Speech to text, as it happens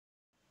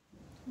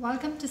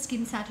Welcome to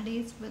Skin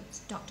Saturdays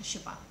with Dr.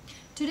 Shuba.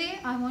 Today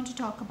I want to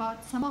talk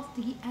about some of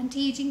the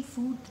anti-aging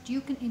food that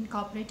you can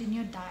incorporate in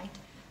your diet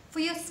for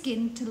your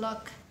skin to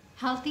look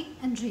healthy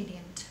and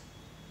radiant.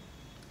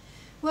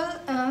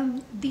 Well,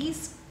 the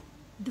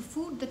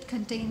food that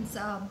contains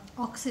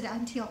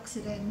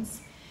antioxidants,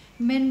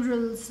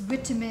 minerals,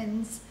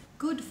 vitamins,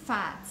 good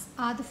fats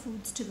are the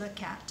foods to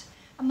look at.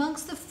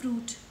 Amongst the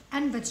fruit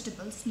and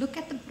vegetables, look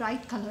at the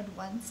bright colored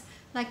ones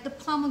like the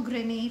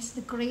pomegranates,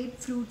 the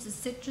grapefruits, the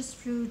citrus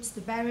fruits, the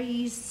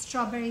berries,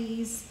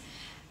 strawberries,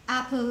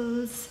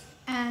 apples.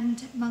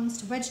 And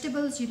amongst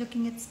vegetables, you're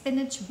looking at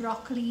spinach,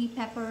 broccoli,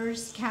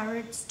 peppers,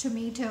 carrots,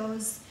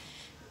 tomatoes,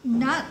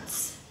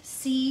 nuts,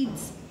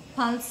 seeds,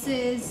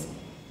 pulses,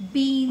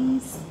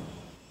 beans,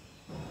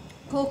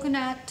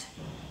 coconut,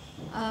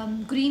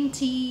 green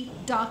tea,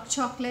 dark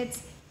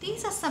chocolates.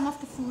 These are some of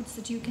the foods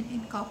that you can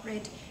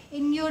incorporate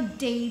in your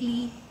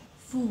daily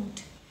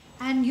food,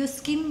 and your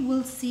skin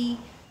will see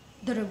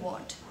the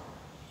reward.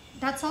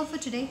 That's all for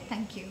today.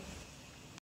 Thank you.